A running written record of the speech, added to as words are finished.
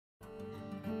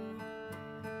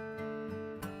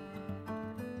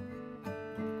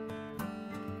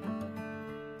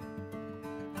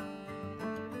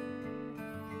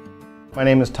My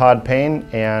name is Todd Payne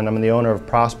and I'm the owner of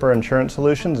Prosper Insurance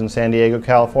Solutions in San Diego,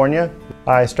 California.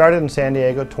 I started in San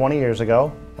Diego 20 years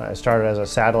ago. I started as a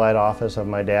satellite office of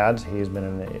my dad's. He's been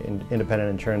an independent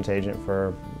insurance agent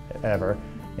forever,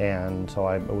 and so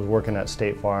I was working at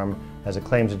State Farm as a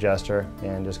claims adjuster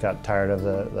and just got tired of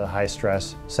the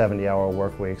high-stress 70-hour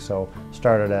work week, so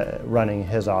started running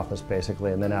his office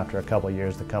basically, and then after a couple of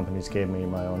years the companies gave me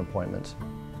my own appointments.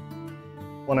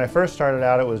 When I first started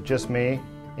out it was just me,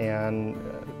 and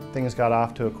things got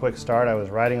off to a quick start. I was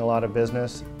writing a lot of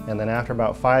business, and then after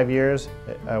about 5 years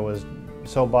I was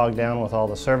so bogged down with all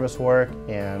the service work,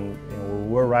 and we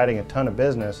were writing a ton of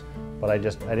business, but I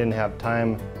didn't have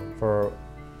time for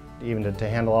even to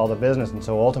handle all the business, and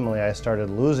so ultimately I started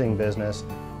losing business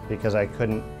because I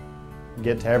couldn't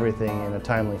get to everything in a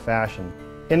timely fashion.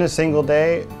 In a single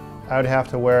day I would have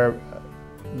to wear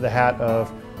the hat of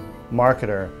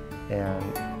marketer and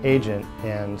agent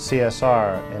and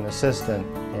CSR and assistant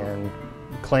and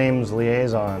claims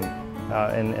liaison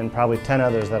and probably 10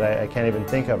 others that I can't even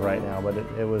think of right now, but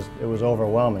it was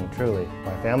overwhelming, truly.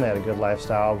 My family had a good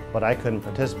lifestyle, but I couldn't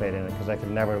participate in it because I could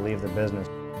never leave the business.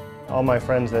 All my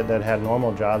friends that had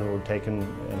normal jobs were taking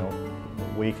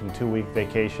week and 2 week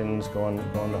vacations, going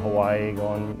to Hawaii,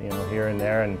 going here and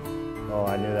there, and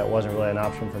I knew that wasn't really an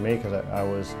option for me because I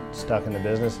was stuck in the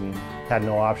business and had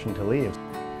no option to leave.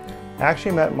 I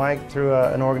actually met Mike through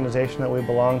an organization that we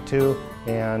belonged to,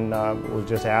 and was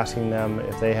just asking them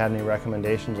if they had any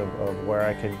recommendations of where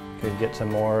I could get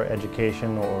some more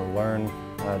education or learn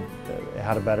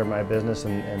how to better my business,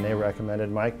 and they recommended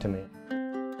Mike to me.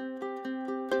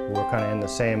 We're kind of in the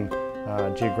same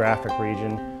geographic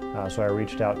region, so I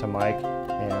reached out to Mike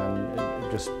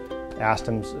and just asked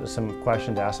him some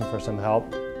questions, asked him for some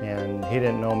help, and he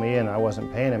didn't know me and I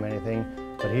wasn't paying him anything,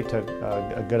 but he took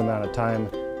a good amount of time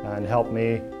and helped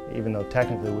me, even though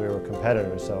technically we were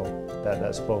competitors, so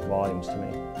that spoke volumes to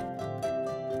me.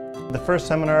 The first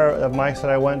seminar of Mike's that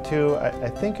I went to, I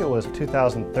think it was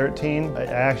 2013. I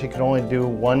actually could only do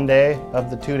one day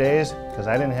of the 2 days because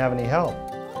I didn't have any help.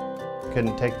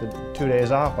 Couldn't take the 2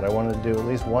 days off, but I wanted to do at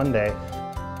least one day.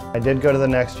 I did go to the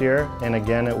next year, and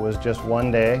again it was just one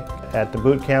day. At the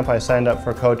boot camp I signed up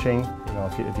for coaching.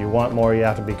 If you want more, you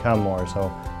have to become more,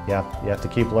 so you have to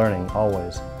keep learning,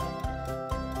 always.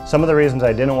 Some of the reasons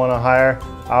I didn't want to hire,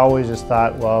 I always just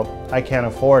thought, well, I can't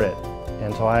afford it.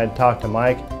 And so I had talked to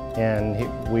Mike, and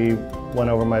we went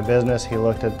over my business. He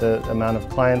looked at the amount of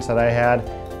clients that I had,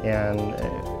 and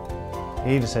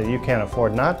he just said, you can't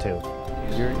afford not to.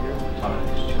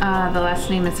 The last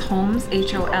name is Holmes,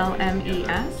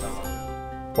 H-O-L-M-E-S.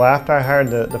 Well, after I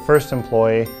hired the first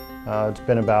employee, it's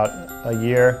been about a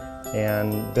year,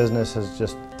 and business is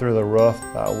just through the roof.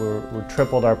 We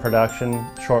tripled our production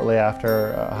shortly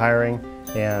after hiring,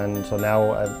 and so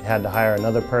now I've had to hire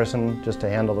another person just to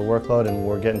handle the workload, and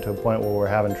we're getting to a point where we're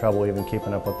having trouble even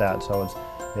keeping up with that. So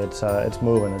it's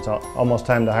moving. It's almost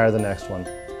time to hire the next one.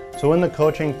 So in the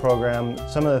coaching program,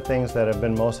 some of the things that have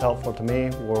been most helpful to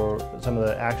me were some of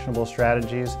the actionable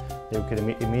strategies that we could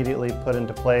immediately put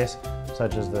into place,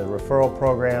 such as the referral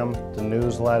program, the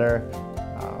newsletter,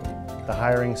 the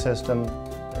hiring system.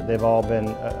 They've all been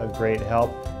a great help.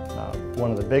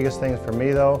 One of the biggest things for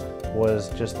me though was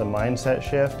just the mindset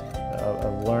shift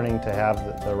of learning to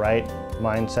have the right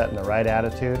mindset and the right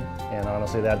attitude, and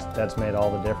honestly that's made all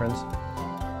the difference.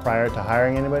 Prior to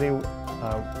hiring anybody,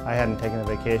 I hadn't taken a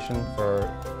vacation for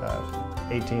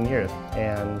 18 years,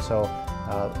 and so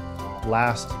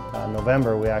last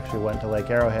November we actually went to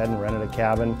Lake Arrowhead and rented a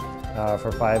cabin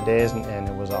for 5 days, and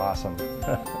it was awesome.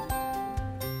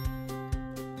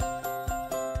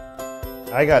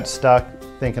 I got stuck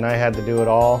thinking I had to do it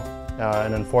all,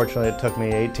 and unfortunately it took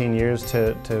me 18 years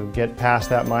to get past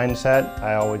that mindset.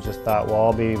 I always just thought, well,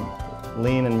 I'll be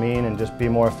lean and mean and just be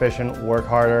more efficient, work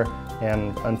harder,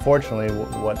 and unfortunately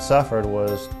what suffered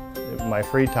was my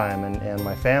free time and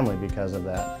my family because of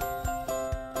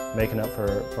that, making up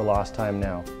for lost time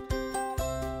now.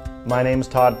 My name's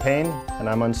Todd Payne, and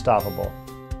I'm unstoppable.